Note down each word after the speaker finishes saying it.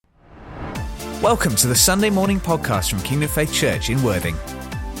Welcome to the Sunday morning podcast from Kingdom Faith Church in Worthing.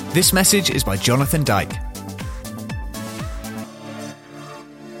 This message is by Jonathan Dyke.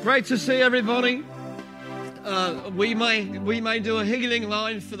 Great to see everybody. We may do a healing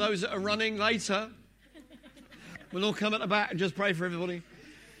line for those that are running later. We'll all come at the back and just pray for everybody.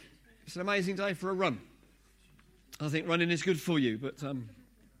 It's an amazing day for a run. I think running is good for you, but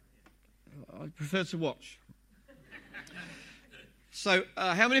I prefer to watch. So,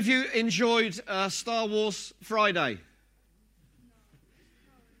 how many of you enjoyed Star Wars Friday?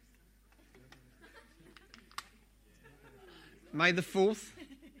 May the 4th.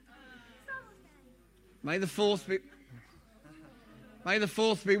 May the 4th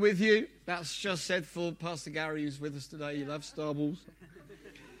be with you. That's just said for Pastor Gary, who's with us today. He loves Star Wars.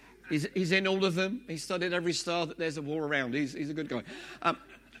 He's in all of them. He studied every star that there's a war around. He's a good guy.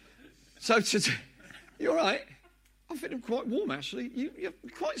 You're right. I think I'm quite warm, actually. You're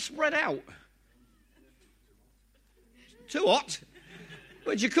quite spread out. Too hot?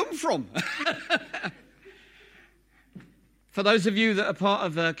 Where'd you come from? For those of you that are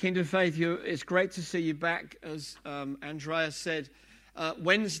part of Kingdom Faith, it's great to see you back. As Andrea said,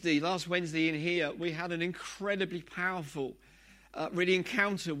 last Wednesday in here, we had an incredibly powerful really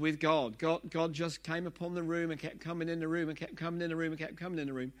encounter with God. God just came upon the room and kept coming in the room and kept coming in the room and kept coming in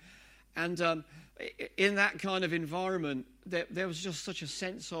the room. And in that kind of environment, there was just such a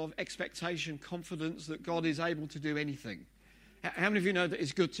sense of expectation, confidence that God is able to do anything. How many of you know that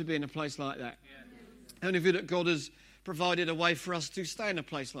it's good to be in a place like that? Yeah. How many of you that God has provided a way for us to stay in a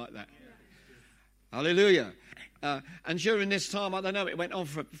place like that? Yeah. Hallelujah. And during this time, I don't know, it went on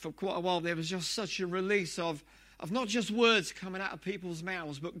for quite a while. There was just such a release of not just words coming out of people's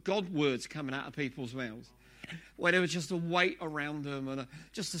mouths, but God words coming out of people's mouths, where there was just a weight around them and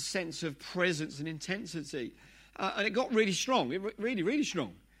just a sense of presence and intensity. And it got really strong, really, really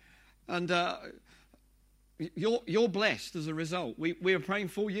strong. And you're blessed as a result. We were praying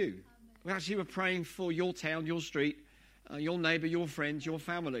for you. We actually were praying for your town, your street, your neighbour, your friends, your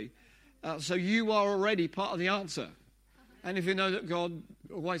family. So you are already part of the answer. And if you know that God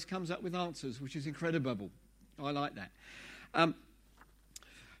always comes up with answers, which is incredible. I like that.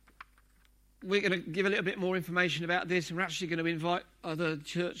 We're going to give a little bit more information about this, and we're actually going to invite other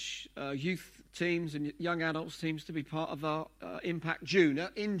church youth teams and young adults teams to be part of our Impact June.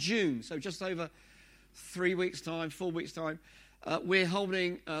 In June, so just over 4 weeks' time, we're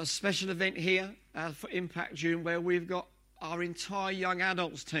holding a special event here for Impact June, where we've got our entire young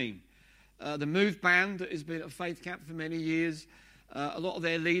adults team. The Move Band that has been at Faith Camp for many years, a lot of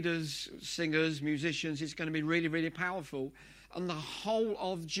their leaders, singers, musicians. It's going to be really, really powerful. And the whole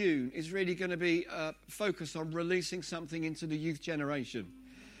of June is really going to be focused on releasing something into the youth generation.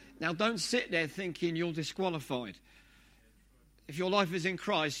 Now, don't sit there thinking you're disqualified. If your life is in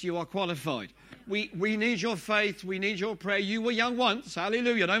Christ, you are qualified. We need your faith. We need your prayer. You were young once.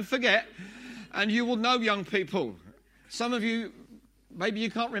 Hallelujah. Don't forget. And you will know young people. Some of you, maybe you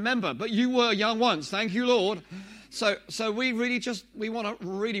can't remember, but you were young once. Thank you, Lord. So we want to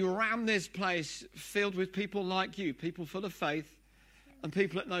really ram this place filled with people like you, people full of faith, and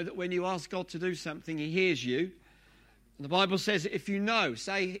people that know that when you ask God to do something, He hears you. And the Bible says, if you know,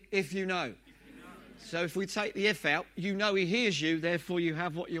 say, if you know. So if we take the if out, you know He hears you, therefore you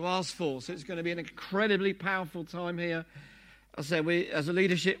have what you ask for. So it's going to be an incredibly powerful time here. I said, as a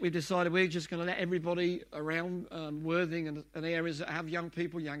leadership, we've decided we're just going to let everybody around Worthing and areas that have young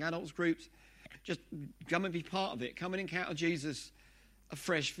people, young adults groups, just come and be part of it. Come and encounter Jesus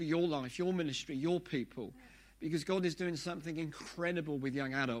afresh for your life, your ministry, your people. Because God is doing something incredible with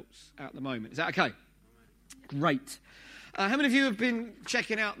young adults at the moment. Is that okay? Great. How many of you have been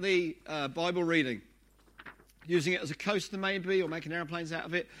checking out the Bible reading? Using it as a coaster maybe, or making airplanes out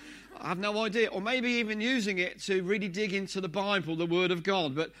of it? I have no idea. Or maybe even using it to really dig into the Bible, the Word of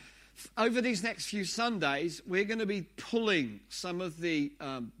God. But over these next few Sundays, we're going to be pulling some of the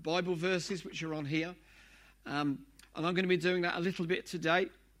Bible verses which are on here. And I'm going to be doing that a little bit today.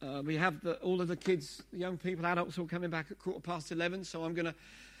 We have all of the kids, young people, adults all coming back at 11:15. So I'm going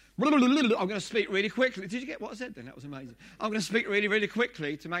to speak really quickly. Did you get what I said then? That was amazing. I'm going to speak really, really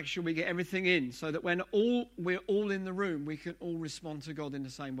quickly to make sure we get everything in, so that when we're all in the room, we can all respond to God in the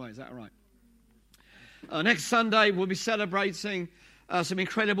same way. Is that all right? Next Sunday, we'll be celebrating some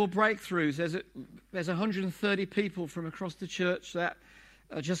incredible breakthroughs. There's 130 people from across the church that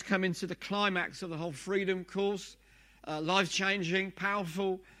just come into the climax of the whole Freedom course. Life-changing,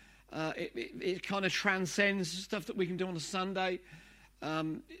 powerful. It kind of transcends stuff that we can do on a Sunday.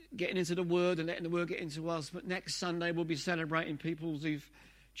 Getting into the Word and letting the Word get into us. But next Sunday we'll be celebrating people who've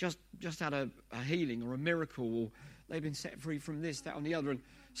just had a healing or a miracle, or they've been set free from this, that, and the other. And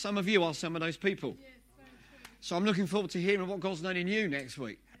Some of you are some of those people. So I'm looking forward to hearing what God's done in you next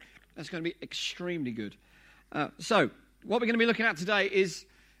week. That's going to be extremely good. So what we're going to be looking at today is,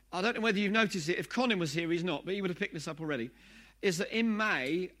 I don't know whether you've noticed it. If Colin was here, he's not, but he would have picked this up already, is that in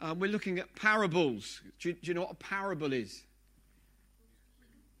May, we're looking at parables. Do you know what a parable is?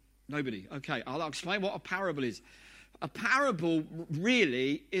 Nobody? Okay, I'll explain what a parable is. A parable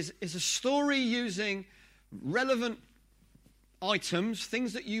really is a story using relevant items,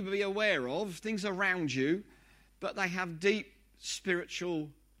 things that you be aware of, things around you, but they have deep spiritual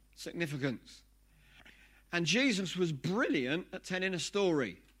significance. And Jesus was brilliant at telling a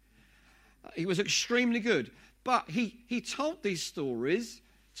story. He was extremely good. But he told these stories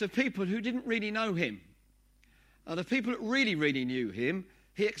to people who didn't really know him. The people that really, really knew him,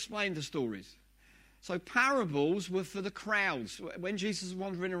 he explained the stories. So parables were for the crowds. When Jesus was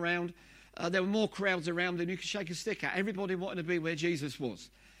wandering around, there were more crowds around than you could shake a stick at. Everybody wanted to be where Jesus was.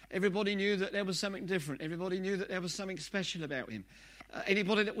 Everybody knew that there was something different. Everybody knew that there was something special about him.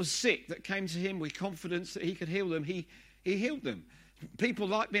 Anybody that was sick that came to him with confidence that he could heal them, he healed them. People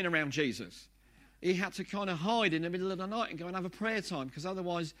liked being around Jesus. He had to kind of hide in the middle of the night and go and have a prayer time because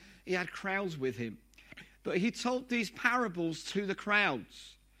otherwise he had crowds with him. But he told these parables to the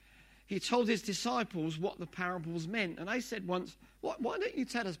crowds. He told his disciples what the parables meant. And they said once, why don't you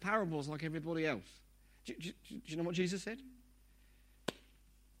tell us parables like everybody else? Do you know what Jesus said?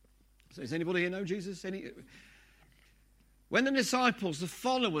 So does anybody here know Jesus? When the disciples, the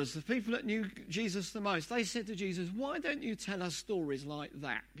followers, the people that knew Jesus the most, they said to Jesus, why don't you tell us stories like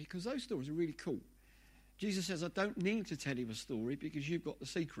that? Because those stories are really cool. Jesus says, I don't need to tell you a story because you've got the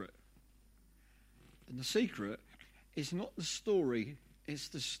secret. And the secret is not the story, it's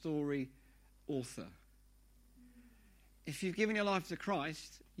the story author. If you've given your life to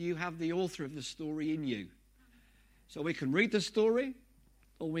Christ, you have the author of the story in you. So we can read the story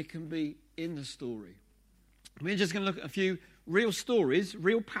or we can be in the story. We're just going to look at a few real stories,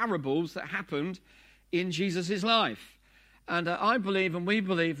 real parables that happened in Jesus' life. And I believe and we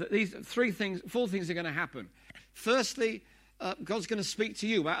believe that these four things are going to happen. Firstly, God's going to speak to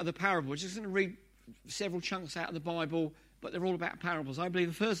you out of the parable. We're just going to read several chunks out of the Bible, but they're all about parables. I believe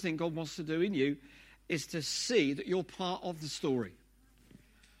the first thing God wants to do in you is to see that you're part of the story.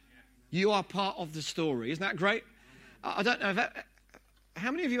 You are part of the story. Isn't that great? I don't know how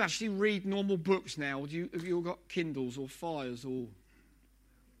many of you actually read normal books now? Have you all got Kindles or Fires or...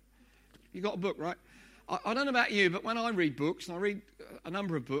 You got a book, right? I don't know about you, but when I read books, and I read a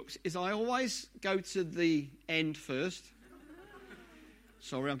number of books, is I always go to the end first.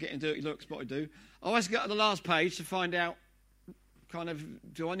 Sorry, I'm getting dirty looks, but I do. I always go to the last page to find out, kind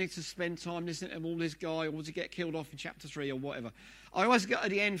of, do I need to spend time listening to all this guy, or does he get killed off in chapter 3 or whatever? I always go to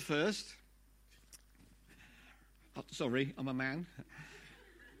the end first. Oh, sorry, I'm a man.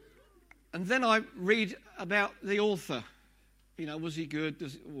 And then I read about the author. You know, was he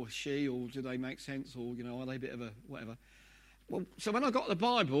good, or she, or do they make sense, or, you know, are they a bit of a whatever? Well, so when I got the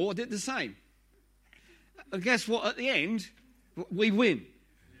Bible, I did the same. And guess what? At the end, we win.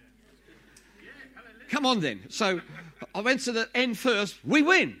 Come on then. So I went to the end first. We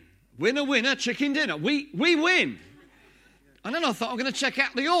win. Winner, winner, chicken dinner. We win. And then I thought, I'm going to check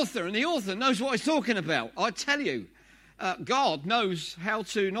out the author, and the author knows what he's talking about. I tell you, God knows how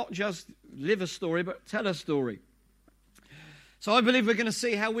to not just live a story, but tell a story. So I believe we're going to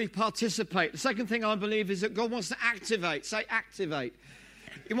see how we participate. The second thing I believe is that God wants to activate. Say activate.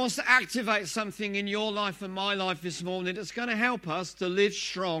 He wants to activate something in your life and my life this morning that's going to help us to live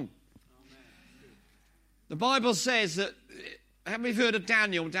strong. The Bible says that, have you heard of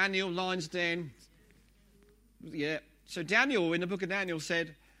Daniel? Daniel, lion's den. Yeah. So Daniel, in the book of Daniel,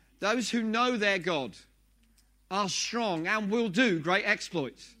 said, those who know their God are strong and will do great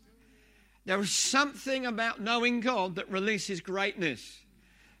exploits. There is something about knowing God that releases greatness.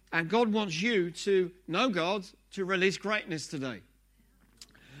 And God wants you to know God to release greatness today.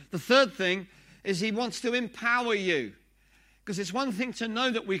 The third thing is he wants to empower you. Because it's one thing to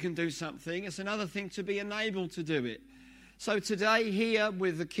know that we can do something. It's another thing to be enabled to do it. So today here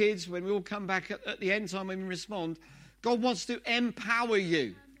with the kids, when we all come back at the end time when we respond, God wants to empower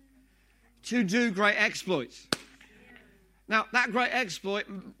you to do great exploits. Now, that great exploit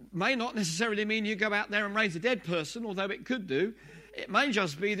may not necessarily mean you go out there and raise a dead person, although it could do. It may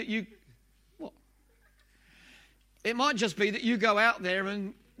just be that It might just be that you go out there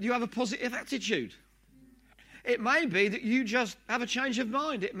and you have a positive attitude. It may be that you just have a change of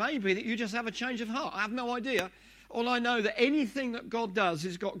mind. It may be that you just have a change of heart. I have no idea. All I know that anything that God does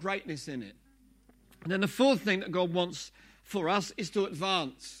has got greatness in it. And then the fourth thing that God wants for us is to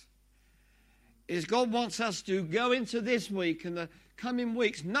advance. God wants us to go into this week and the coming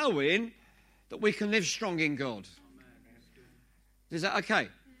weeks knowing that we can live strong in God. Is that okay?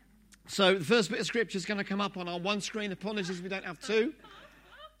 So the first bit of scripture is going to come up on our one screen. Apologies we don't have two.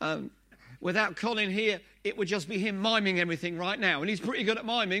 Without Colin here, it would just be him miming everything right now. And he's pretty good at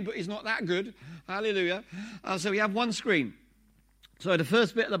miming, but he's not that good. Hallelujah. So we have one screen. So the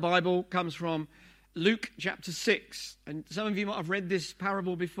first bit of the Bible comes from Luke chapter 6. And some of you might have read this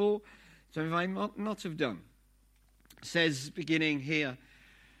parable before. Some of you might not have done. It says, beginning here,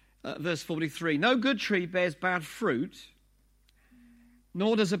 verse 43, no good tree bears bad fruit,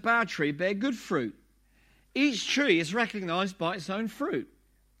 nor does a bad tree bear good fruit. Each tree is recognized by its own fruit.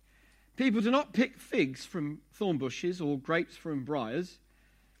 People do not pick figs from thorn bushes or grapes from briars.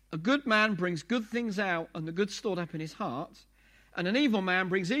 A good man brings good things out and the good stored up in his heart, and an evil man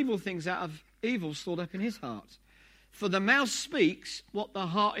brings evil things out of evil stored up in his heart. For the mouth speaks what the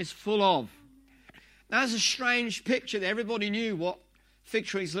heart is full of. Now, that's a strange picture there. Everybody knew what fig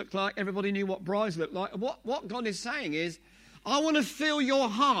trees looked like. Everybody knew what briars looked like. What God is saying is, I want to fill your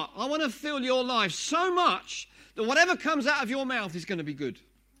heart. I want to fill your life so much that whatever comes out of your mouth is going to be good.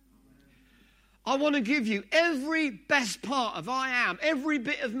 I want to give you every best part of I am, every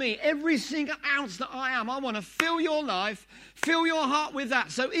bit of me, every single ounce that I am. I want to fill your life, fill your heart with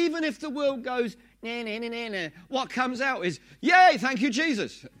that. So even if the world goes, nah, nah, nah, nah, nah, what comes out is, yay, thank you,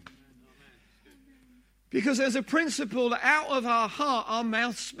 Jesus. Because there's a principle that out of our heart, our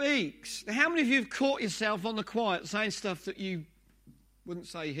mouth speaks. Now, how many of you have caught yourself on the quiet saying stuff that you wouldn't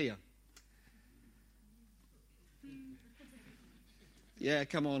say here? Yeah,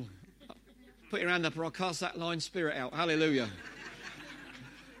 come on. Put your hand up or I'll cast that lying spirit out. Hallelujah.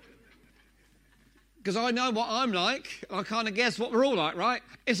 Because I know what I'm like. I kind of guess what we're all like, right?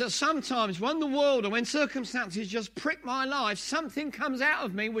 Is that sometimes when the world or when circumstances just prick my life, something comes out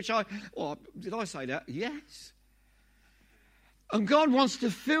of me which did I say that? Yes. And God wants to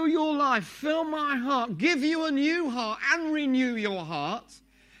fill your life, fill my heart, give you a new heart and renew your heart.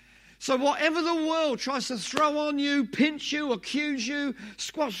 So whatever the world tries to throw on you, pinch you, accuse you,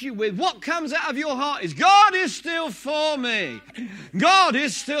 squash you with, what comes out of your heart is, God is still for me. God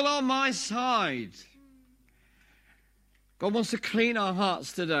is still on my side. God wants to clean our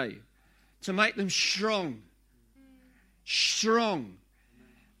hearts today, to make them strong. Strong.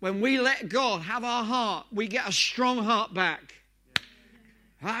 When we let God have our heart, we get a strong heart back.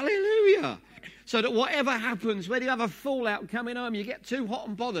 Hallelujah. So that whatever happens, whether you have a fallout coming home, you get too hot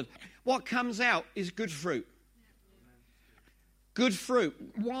and bothered, what comes out is good fruit. Good fruit.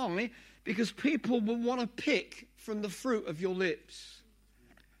 Why? Because people will want to pick from the fruit of your lips.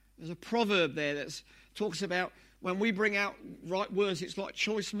 There's a proverb there that talks about when we bring out right words, it's like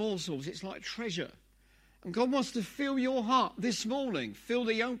choice morsels, it's like treasure. And God wants to fill your heart this morning, fill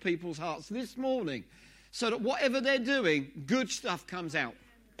the young people's hearts this morning, so that whatever they're doing, good stuff comes out.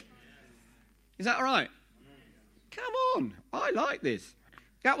 Is that all right? Come on, I like this.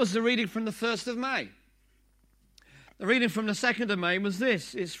 That was the reading from the 1st of May. The reading from the 2nd of May was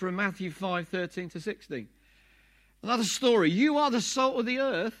this. It's from Matthew 5:13-16. Another story. You are the salt of the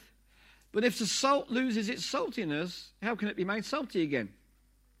earth, but if the salt loses its saltiness, how can it be made salty again?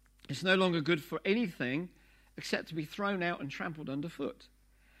 It's no longer good for anything except to be thrown out and trampled underfoot.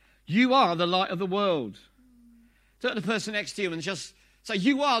 You are the light of the world. Turn to the person next to you and just say,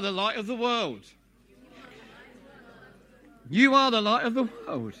 you are the light of the world. You are the light of the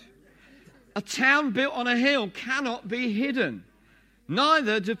world. A town built on a hill cannot be hidden.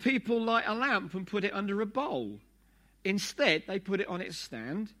 Neither do people light a lamp and put it under a bowl. Instead, they put it on its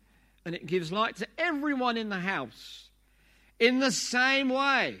stand, and it gives light to everyone in the house. In the same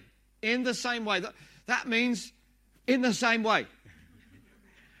way. In the same way. That means in the same way.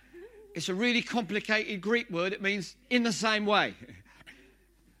 It's a really complicated Greek word. It means in the same way.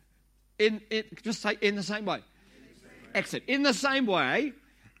 Just say in the same way. Excellent. In the same way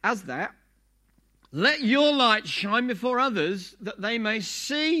as that, let your light shine before others that they may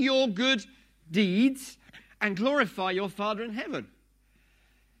see your good deeds and glorify your Father in heaven.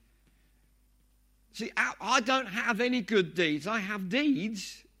 See, I don't have any good deeds. I have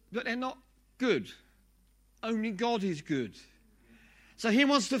deeds, but they're not good. Only God is good. So he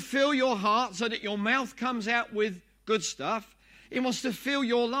wants to fill your heart so that your mouth comes out with good stuff. He wants to fill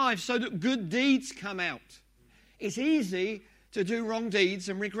your life so that good deeds come out. It's easy to do wrong deeds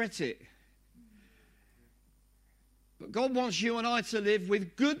and regret it. But God wants you and I to live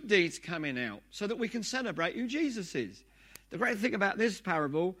with good deeds coming out so that we can celebrate who Jesus is. The great thing about this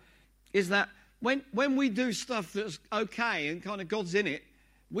parable is that when we do stuff that's okay and kind of God's in it,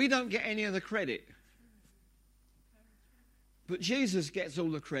 we don't get any of the credit. But Jesus gets all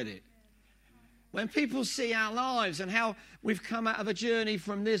the credit. When people see our lives and how we've come out of a journey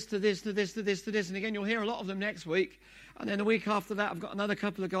from this to this to this to this to this, and again, you'll hear a lot of them next week. And then the week after that, I've got another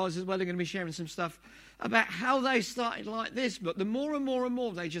couple of guys as well who are going to be sharing some stuff about how they started like this. But the more and more and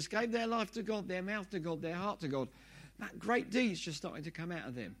more they just gave their life to God, their mouth to God, their heart to God, that great deeds just started to come out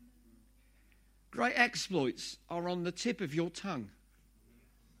of them. Great exploits are on the tip of your tongue.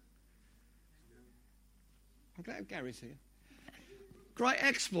 I'm glad Gary's here. Great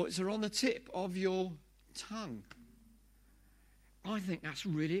exploits are on the tip of your tongue. I think that's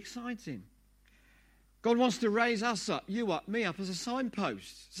really exciting. God wants to raise us up, you up, me up as a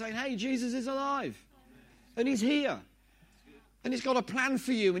signpost, saying, hey, Jesus is alive. And he's here. And he's got a plan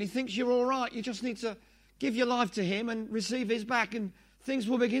for you, and he thinks you're all right. You just need to give your life to him and receive his back, and things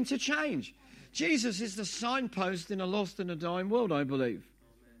will begin to change. Jesus is the signpost in a lost and a dying world, I believe.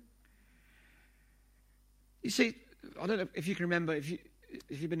 You see, I don't know if you can remember, if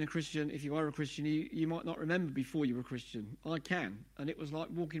you've been a Christian, if you are a Christian, you might not remember before you were a Christian. I can. And it was like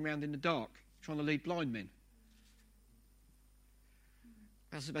walking around in the dark, trying to lead blind men.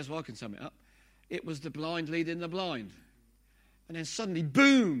 That's the best way I can sum it up. It was the blind leading the blind. And then suddenly,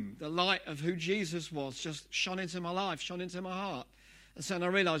 boom, the light of who Jesus was just shone into my life, shone into my heart. And so I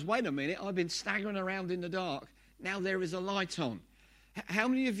realised, wait a minute, I've been staggering around in the dark. Now there is a light on. How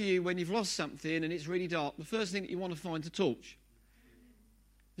many of you, when you've lost something and it's really dark, the first thing that you want to find is a torch?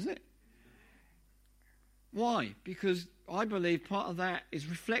 Isn't it? Why? Because I believe part of that is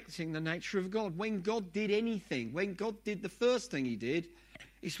reflecting the nature of God. When God did anything, when God did the first thing he did,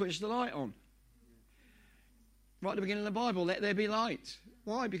 he switched the light on. Right at the beginning of the Bible, let there be light.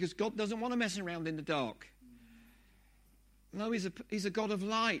 Why? Because God doesn't want to mess around in the dark. No, he's a God of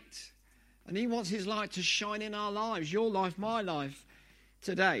light. And he wants his light to shine in our lives, your life, my life,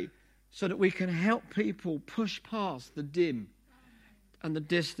 today, so that we can help people push past the dim and the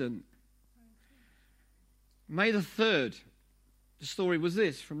distant. May the 3rd, the story was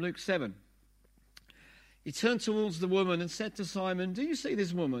this, from Luke 7. He turned towards the woman and said to Simon, do you see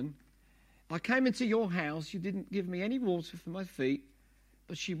this woman? I came into your house, you didn't give me any water for my feet,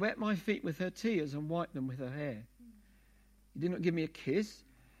 but she wet my feet with her tears and wiped them with her hair. You did not give me a kiss,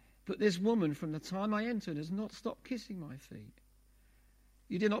 but this woman from the time I entered has not stopped kissing my feet.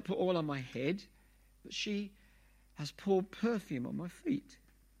 You did not put oil on my head, but she has poured perfume on my feet.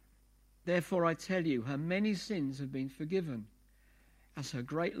 Therefore I tell you, her many sins have been forgiven, as her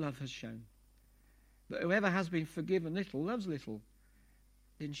great love has shown. But whoever has been forgiven little loves little.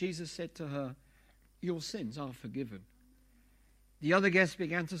 Then Jesus said to her, your sins are forgiven. The other guests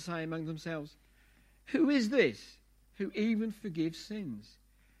began to say among themselves, who is this who even forgives sins?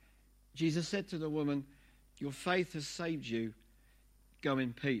 Jesus said to the woman, your faith has saved you. Go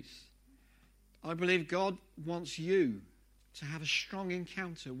in peace. I believe God wants you to have a strong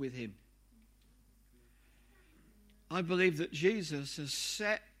encounter with him. I believe that Jesus has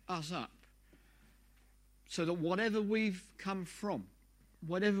set us up so that whatever we've come from,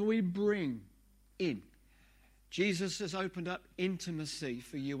 whatever we bring in, Jesus has opened up intimacy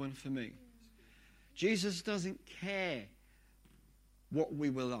for you and for me. Jesus doesn't care what we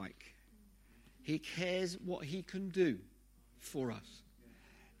were like. He cares what he can do for us.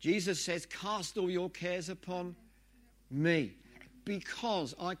 Jesus says, cast all your cares upon me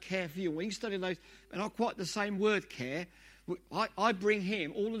because I care for you. When you study those, and not quite the same word, care, I bring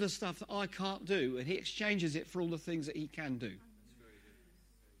him all of the stuff that I can't do, and he exchanges it for all the things that he can do.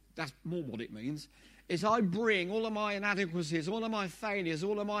 That's more what it means. Is I bring all of my inadequacies, all of my failures,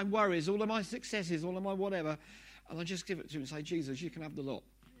 all of my worries, all of my successes, all of my whatever, and I just give it to him and say, Jesus, you can have the lot.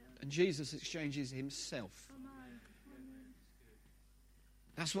 And Jesus exchanges himself.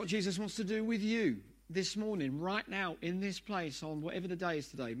 That's what Jesus wants to do with you this morning, right now, in this place, on whatever the day is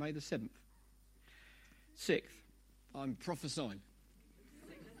today, May the 7th. 6th, I'm prophesying.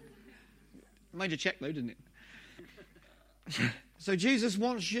 Made a check though, didn't it? So Jesus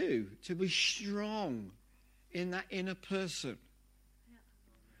wants you to be strong in that inner person.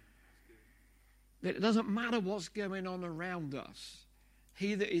 That it doesn't matter what's going on around us.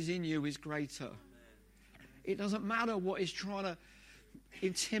 He that is in you is greater. It doesn't matter what is trying to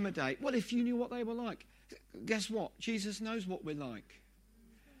intimidate. What if you knew what they were like? Guess what? Jesus knows what we're like.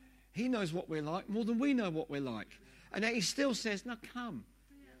 He knows what we're like more than we know what we're like. And yet he still says, now come.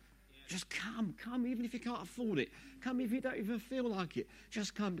 Just come, even if you can't afford it. Come if you don't even feel like it.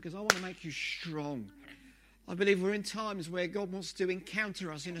 Just come, because I want to make you strong. I believe we're in times where God wants to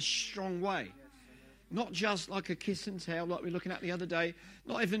encounter us in a strong way. Not just like a kiss and tell, like we were looking at the other day.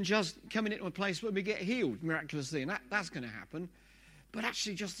 Not even just coming into a place where we get healed miraculously, and that's going to happen. But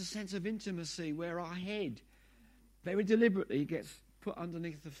actually just a sense of intimacy where our head very deliberately gets put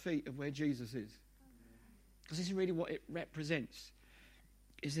underneath the feet of where Jesus is. Because this is really what it represents,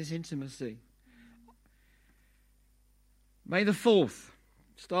 is this intimacy. May the 4th,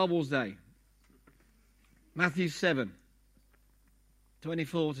 Star Wars Day. Matthew 7,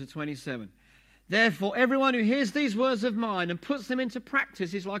 24 to 27. Therefore, everyone who hears these words of mine and puts them into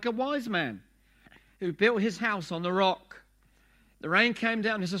practice is like a wise man who built his house on the rock. The rain came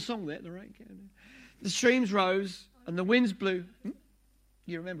down. There's a song there. The rain came down. The streams rose and the winds blew.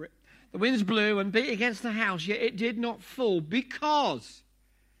 You remember it. The winds blew and beat against the house, yet it did not fall because.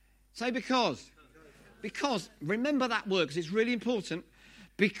 Say because. Because. Remember that word because it's really important.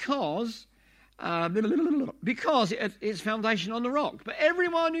 Because it's foundation on the rock. But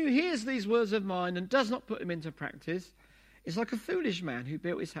everyone who hears these words of mine and does not put them into practice is like a foolish man who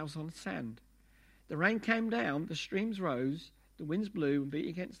built his house on sand. The rain came down, the streams rose, the winds blew and beat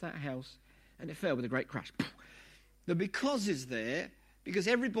against that house, and it fell with a great crash. The because is there because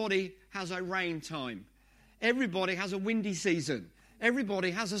everybody has a rain time. Everybody has a windy season.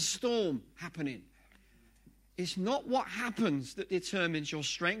 Everybody has a storm happening. It's not what happens that determines your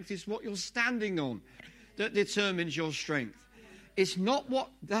strength. It's what you're standing on that determines your strength. It's not what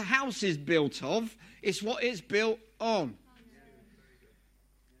the house is built of. It's what it's built on.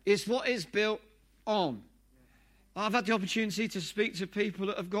 It's what it's built on. I've had the opportunity to speak to people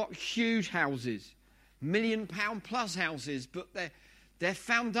that have got huge houses, £1 million plus houses, but their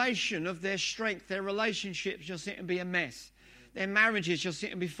foundation of their strength, their relationships just seem to be a mess. Their marriages just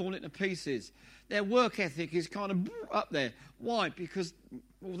seem to be falling to pieces. Their work ethic is kind of up there. Why? Because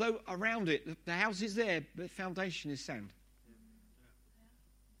although around it, the house is there, but the foundation is sand.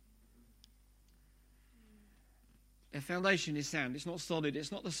 Their foundation is sand. It's not solid.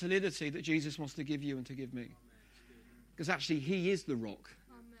 It's not the solidity that Jesus wants to give you and to give me. Because actually, he is the rock.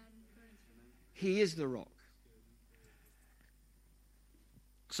 He is the rock.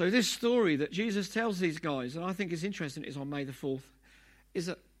 So this story that Jesus tells these guys, and I think is interesting, is on May the 4th, is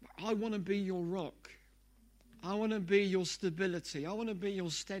that I want to be your rock. I want to be your stability. I want to be your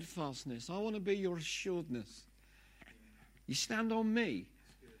steadfastness. I want to be your assuredness. You stand on me,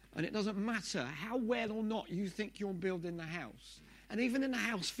 and it doesn't matter how well or not you think you're building the house. And even when the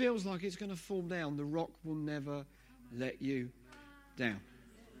house feels like it's going to fall down, the rock will never let you down.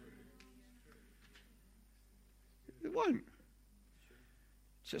 It won't.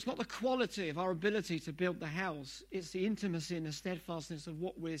 So it's not the quality of our ability to build the house. It's the intimacy and the steadfastness of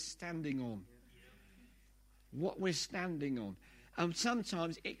what we're standing on. What we're standing on. And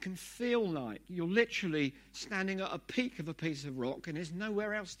sometimes it can feel like you're literally standing at a peak of a piece of rock and there's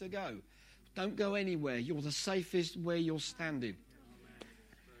nowhere else to go. Don't go anywhere. You're the safest where you're standing.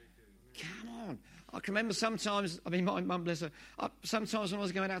 Come on. I can remember sometimes, my mum, bless her, sometimes when I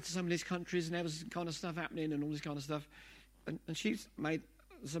was going out to some of these countries and there was kind of stuff happening and all this kind of stuff, and she's made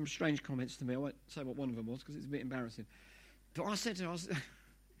some strange comments to me. I won't say what one of them was because it's a bit embarrassing. But I said to her,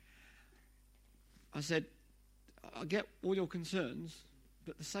 I said, I get all your concerns,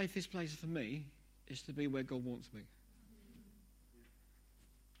 but the safest place for me is to be where God wants me.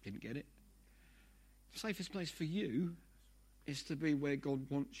 Didn't get it. The safest place for you is to be where God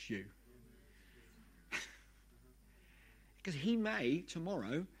wants you. Because he may,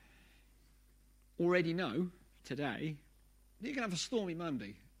 tomorrow, already know, today, that you're going to have a stormy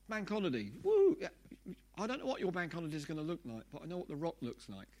Monday. Bank holiday. Woo! I don't know what your bank holiday is going to look like, but I know what the rock looks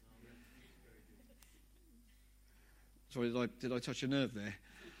like. Sorry, did I touch a nerve there?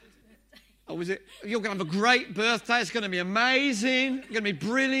 Oh, was it? You're going to have a great birthday. It's going to be amazing. It's going to be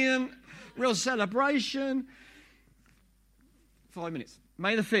brilliant. Real celebration. 5 minutes.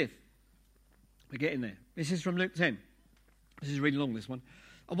 May the 5th. We're getting there. This is from Luke 10. This is really long, this one.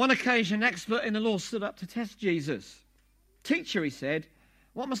 On one occasion, an expert in the law stood up to test Jesus. Teacher, he said,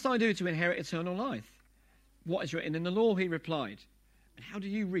 what must I do to inherit eternal life? What is written in the law, he replied. And how do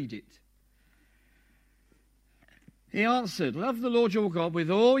you read it? He answered, love the Lord your God with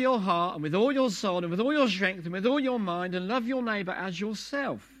all your heart and with all your soul and with all your strength and with all your mind, and love your neighbour as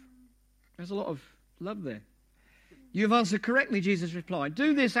yourself. There's a lot of love there. You've answered correctly, Jesus replied.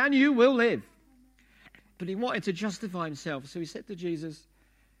 Do this and you will live. But he wanted to justify himself, so he said to Jesus,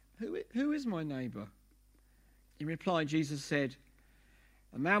 who is my neighbour? In reply, Jesus said,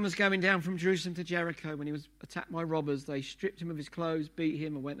 a man was going down from Jerusalem to Jericho when he was attacked by robbers. They stripped him of his clothes, beat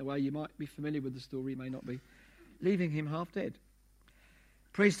him, and went away. You might be familiar with the story, you may not be. Leaving him half dead.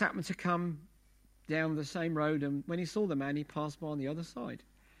 Priest happened to come down the same road, and when he saw the man, he passed by on the other side.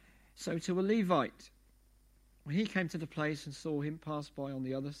 So to a Levite, when he came to the place and saw him, passed by on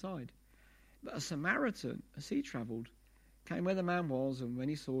the other side. But a Samaritan, as he travelled, came where the man was, and when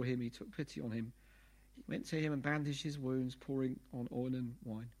he saw him, he took pity on him. He went to him and bandaged his wounds, pouring on oil and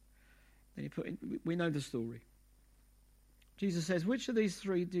wine. Then he put in, we know the story. Jesus says, which of these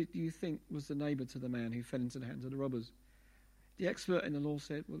three do you think was the neighbour to the man who fell into the hands of the robbers? The expert in the law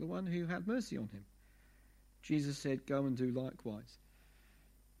said, well, the one who had mercy on him. Jesus said, go and do likewise.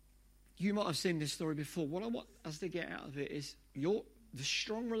 You might have seen this story before. What I want us to get out of it is the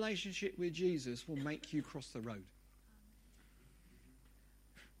strong relationship with Jesus will make you cross the road.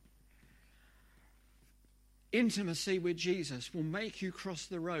 Intimacy with Jesus will make you cross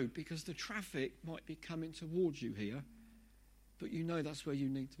the road because the traffic might be coming towards you here, but you know that's where you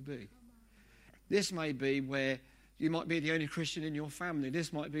need to be. This may be where you might be the only Christian in your family.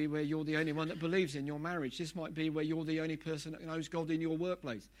 This might be where you're the only one that believes in your marriage. This might be where you're the only person that knows God in your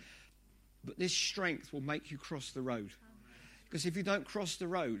workplace. But this strength will make you cross the road. Because if you don't cross the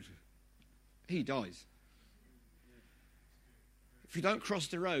road, he dies. If you don't cross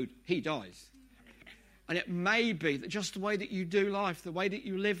the road, he dies. And it may be that just the way that you do life, the way that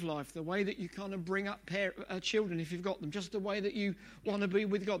you live life, the way that you kind of bring up children if you've got them, just the way that you want to be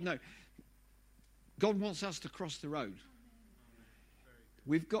with God. No. God wants us to cross the road.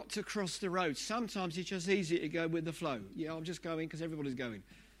 We've got to cross the road. Sometimes it's just easy to go with the flow. Yeah, I'm just going because everybody's going.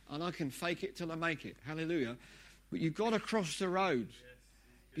 And I can fake it till I make it. Hallelujah. But you've got to cross the road.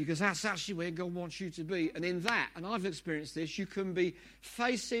 Because that's actually where God wants you to be. And in that, and I've experienced this, you can be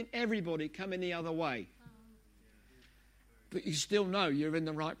facing everybody coming the other way. But you still know you're in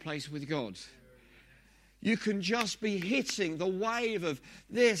the right place with God. You can just be hitting the wave of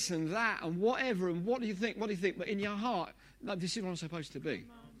this and that and whatever. And what do you think? What do you think? But in your heart, no, this is what I'm supposed to be.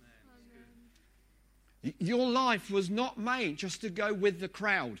 Your life was not made just to go with the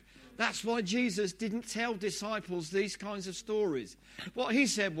crowd. That's why Jesus didn't tell disciples these kinds of stories. What he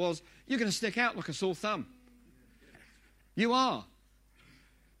said was, you're going to stick out like a sore thumb. You are.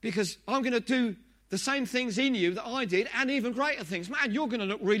 Because I'm going to do the same things in you that I did and even greater things. Man, you're going to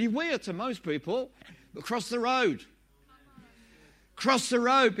look really weird to most people. But cross the road. Cross the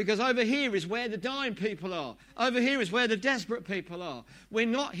road, because over here is where the dying people are. Over here is where the desperate people are. We're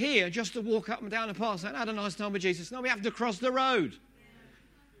not here just to walk up and down the path and had a nice time with Jesus. No, we have to cross the road.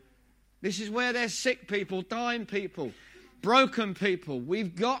 This is where there's sick people, dying people, broken people.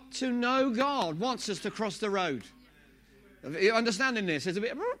 We've got to know God wants us to cross the road. Are you understanding this? There's a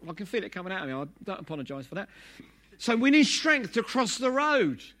bit, I can feel it coming out of me. I don't apologise for that. So we need strength to cross the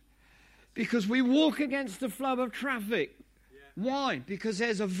road because we walk against the flow of traffic. Why? Because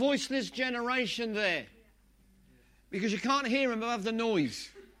there's a voiceless generation there. Because you can't hear them above the noise.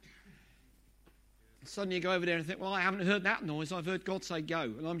 Suddenly you go over there and think, well, I haven't heard that noise. I've heard God say go.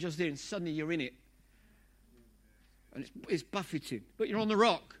 And I'm just here and suddenly you're in it. And it's buffeting. But you're on the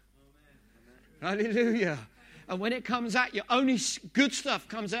rock. Hallelujah. And when it comes at you, only good stuff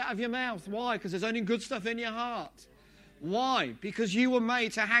comes out of your mouth. Why? Because there's only good stuff in your heart. Why? Because you were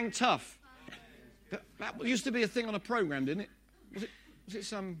made to hang tough. That used to be a thing on a program, didn't it? Was it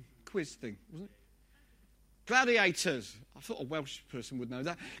some quiz thing? Wasn't it? Gladiators. I thought a Welsh person would know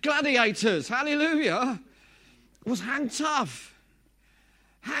that. Gladiators. Hallelujah. Was hang tough.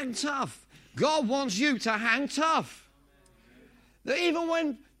 Hang tough. God wants you to hang tough. That even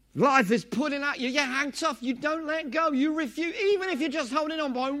when life is pulling at you, you hang tough. You don't let go. You refuse. Even if you're just holding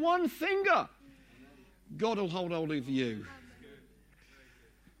on by one finger, God will hold hold of you.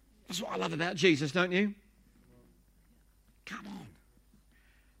 That's what I love about Jesus, don't you? Come on.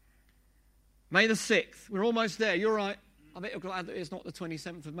 May the 6th. We're almost there. You're right. I bet you're glad that it's not the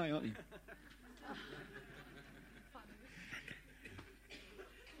 27th of May, aren't you?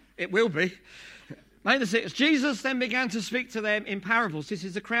 It will be. May the 6th. Jesus then began to speak to them in parables. This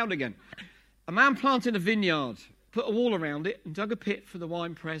is the crowd again. A man planted a vineyard, put a wall around it, and dug a pit for the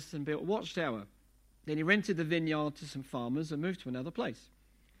winepress and built a watchtower. Then he rented the vineyard to some farmers and moved to another place.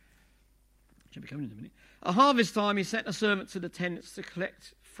 Should be coming in a minute. At harvest time, he sent a servant to the tenants to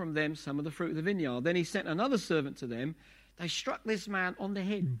collect from them some of the fruit of the vineyard. Then he sent another servant to them. They struck this man on the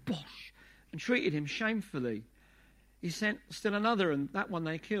head, bosh, and treated him shamefully. He sent still another, and that one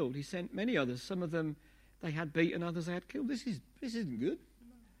they killed. He sent many others. Some of them they had beaten, others they had killed. This isn't good.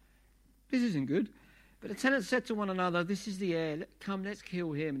 This isn't good. But the tenants said to one another, this is the heir. Come, let's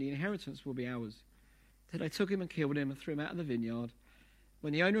kill him, and the inheritance will be ours. So they took him and killed him and threw him out of the vineyard.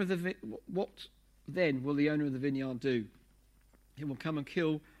 When the owner of what then will the owner of the vineyard do? He will come and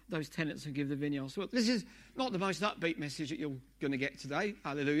kill those tenants and give the vineyard. So this is not the most upbeat message that you're going to get today.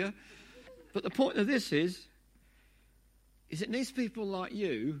 Hallelujah. But the point of this is it needs people like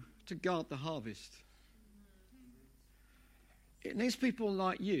you to guard the harvest. It needs people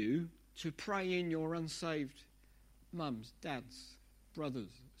like you to pray in your unsaved mums, dads,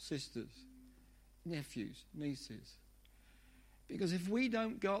 brothers, sisters. nephews, nieces. Because if we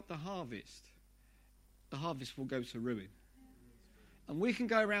don't got the harvest will go to ruin. And we can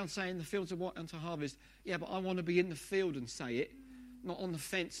go around saying the fields are white unto harvest. Yeah, but I want to be in the field and say it, not on the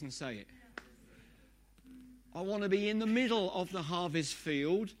fence and say it. I want to be in the middle of the harvest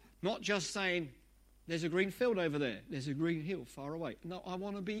field, not just saying, there's a green field over there, there's a green hill far away. No, I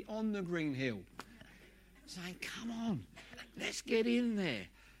want to be on the green hill. Saying, come on, let's get in there.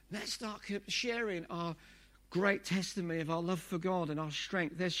 Let's start sharing our great testimony of our love for God and our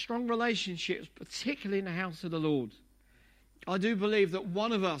strength. There's strong relationships, particularly in the house of the Lord. I do believe that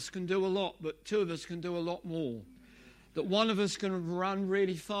one of us can do a lot, but two of us can do a lot more. That one of us can run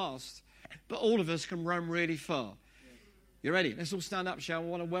really fast, but all of us can run really far. You ready? Let's all stand up, shall we? I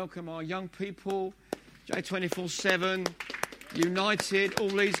want to welcome our young people, J24/7, United, all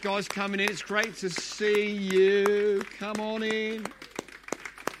these guys coming in. It's great to see you. Come on in.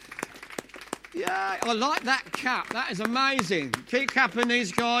 Yeah, I like that cap. That is amazing. Keep capping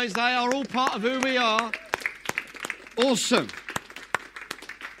these guys. They are all part of who we are. Awesome.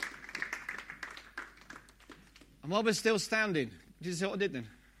 And while we're still standing, did you see what I did then?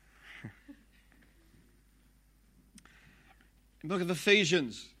 The book of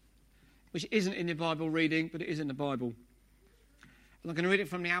Ephesians, which isn't in the Bible reading, but it is in the Bible. And I'm going to read it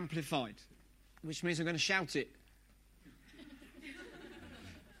from the Amplified, which means I'm going to shout it.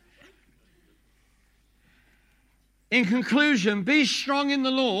 In conclusion, be strong in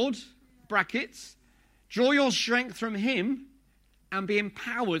the Lord, brackets, draw your strength from Him and be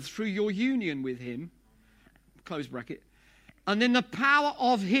empowered through your union with Him, close bracket, and in the power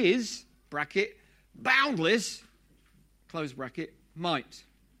of His, bracket, boundless, close bracket, might.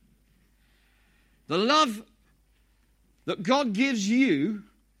 The love that God gives you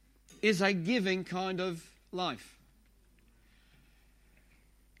is a giving kind of life.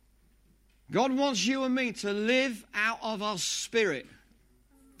 God wants you and me to live out of our spirit,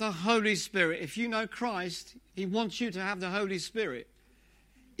 the Holy Spirit. If you know Christ, He wants you to have the Holy Spirit.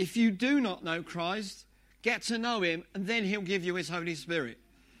 If you do not know Christ, get to know Him, and then He'll give you His Holy Spirit.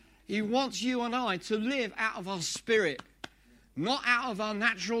 He wants you and I to live out of our spirit, not out of our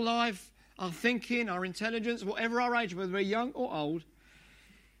natural life, our thinking, our intelligence, whatever our age, whether we're young or old.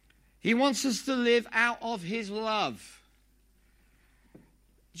 He wants us to live out of His love.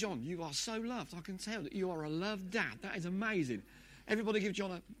 John, you are so loved. I can tell that you are a loved dad. That is amazing. Everybody give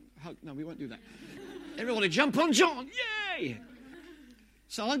John a hug. No, we won't do that. Everybody jump on John. Yay!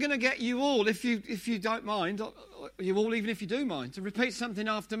 So I'm going to get you all, if you don't mind, you all, even if you do mind, to repeat something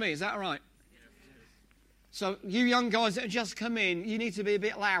after me. Is that all right? So you young guys that have just come in, you need to be a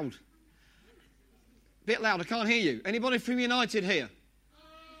bit loud. A bit loud. I can't hear you. Anybody from United here?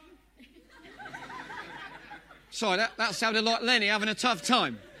 Sorry, that sounded like Lenny having a tough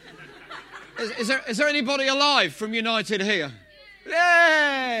time. Is there anybody alive from United here?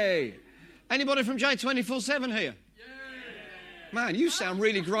 Yay! Anybody from J24/7 here? Man, you sound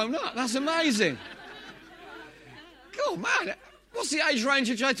really grown up. That's amazing. God, man, what's the age range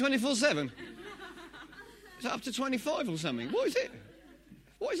of J24/7? Is that up to 25 or something? What is it?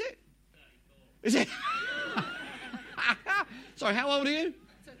 What is it? Is it? Sorry, how old are you?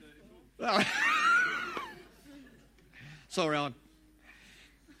 Sorry,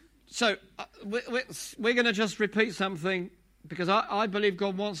 So we're going to just repeat something because I believe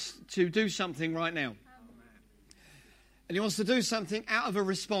God wants to do something right now. And He wants to do something out of a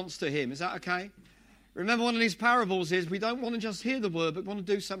response to Him. Is that okay? Remember, one of these parables is we don't want to just hear the word, but we want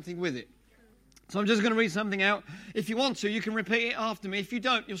to do something with it. So I'm just going to read something out. If you want to, you can repeat it after me. If you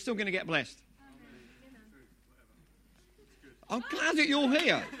don't, you're still going to get blessed. I'm glad that you're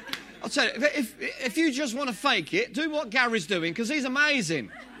here. I'll tell you, if you just want to fake it, do what Gary's doing, because he's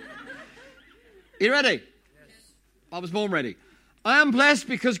amazing. You ready? Yes. I was born ready. I am blessed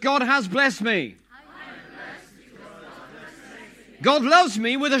because God has blessed me. God loves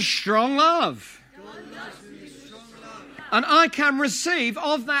me with a strong love. And I can receive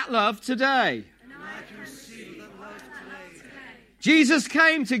of that love today. Jesus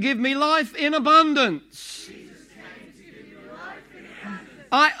came to give me life in abundance.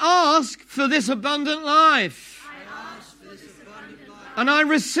 I ask for this abundant life. And I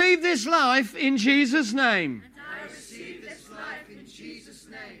receive this life in Jesus' name.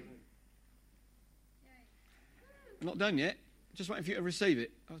 I'm not done yet. Just waiting for you to receive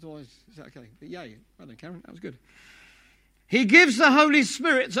it. Otherwise, is that okay? But yay. Well done, Karen. That was good. He gives the Holy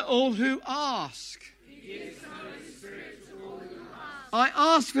Spirit to all who ask. I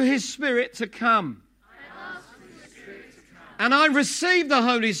ask for His Spirit to come. And I receive the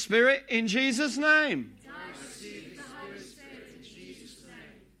Holy Spirit in Jesus' name.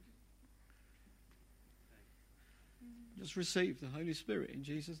 Just receive the Holy Spirit in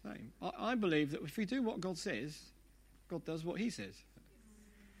Jesus' name. I believe that if we do what God says, God does what he says.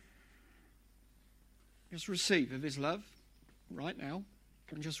 Just receive of his love right now,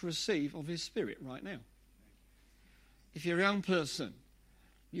 and just receive of his Spirit right now. If you're a young person,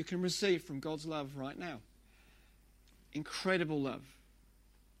 you can receive from God's love right now. Incredible love.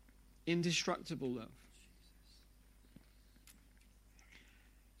 Indestructible love.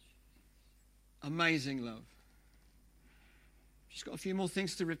 Amazing love. Just got a few more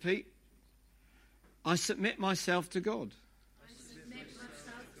things to repeat. I submit myself to God.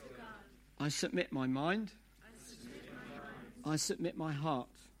 I submit my mind. I submit my heart.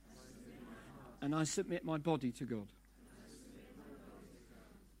 And I submit my body to God.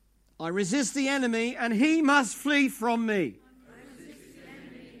 I resist the enemy and he must flee from me.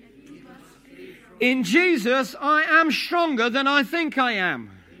 In Jesus, I am stronger than I think I am.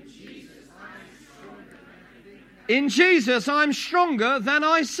 In Jesus, I'm stronger than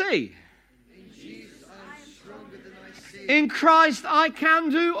I see. In Christ, I can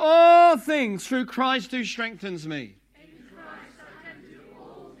do all things through Christ who strengthens me.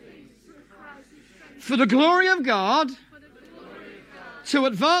 For the glory of God, to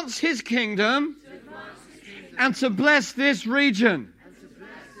advance his kingdom, and to bless this region.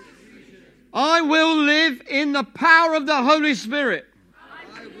 I will live in the power of the Holy Spirit.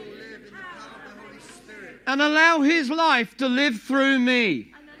 And allow his life to live through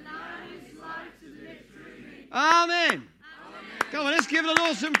me. Amen. Come on, let's give the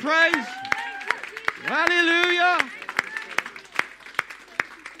Lord some praise. Hallelujah.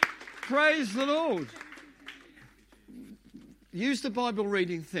 Praise the Lord. Use the Bible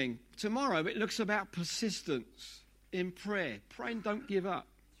reading thing. Tomorrow it looks about persistence in prayer. Pray and don't give up.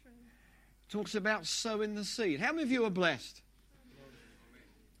 Talks about sowing the seed. How many of you are blessed?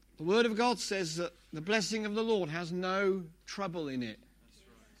 The Word of God says that the blessing of the Lord has no trouble in it.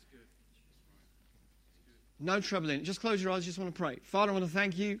 No trouble in it. Just close your eyes. Just want to pray. Father, I want to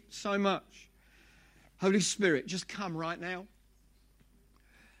thank you so much. Holy Spirit, just come right now.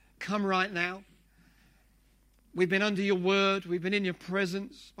 Come right now. We've been under your word. We've been in your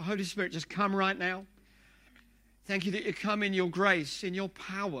presence. Holy Spirit, just come right now. Thank you that you come in your grace, in your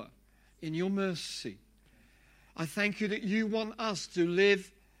power, in your mercy. I thank you that you want us to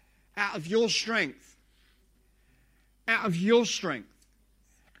live out of your strength. Out of your strength.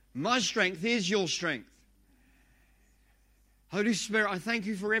 My strength is your strength. Holy Spirit, I thank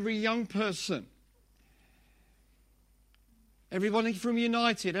you for every young person. Everybody from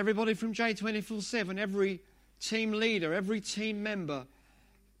United, everybody from J24/7, every team leader, every team member.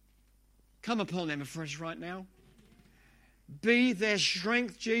 Come upon them afresh right now. Be their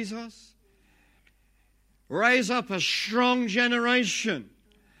strength, Jesus. Raise up a strong generation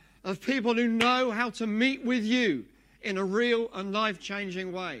of people who know how to meet with you in a real and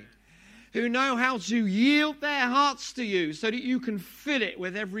life-changing way. Who know how to yield their hearts to you so that you can fill it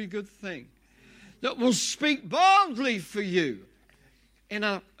with every good thing. That will speak boldly for you in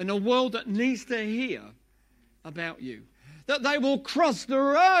a world that needs to hear about you. That they will cross the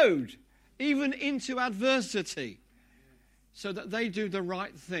road even into adversity so that they do the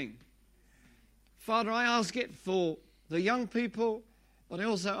right thing. Father, I ask it for the young people, but I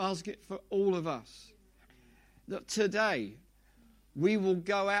also ask it for all of us. That today we will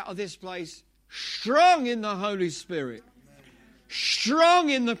go out of this place strong in the Holy Spirit, strong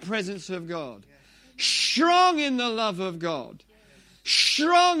in the presence of God, strong in the love of God,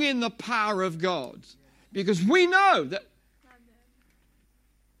 strong in the power of God. Because we know that,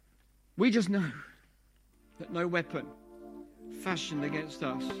 we just know that no weapon fashioned against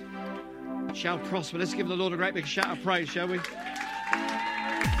us shall prosper. Let's give the Lord a great big shout of praise, shall we?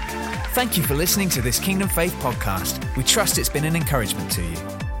 Thank you for listening to this Kingdom Faith podcast. We trust it's been an encouragement to you.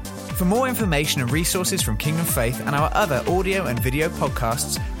 For more information and resources from Kingdom Faith and our other audio and video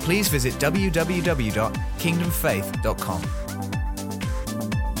podcasts, please visit www.kingdomfaith.com.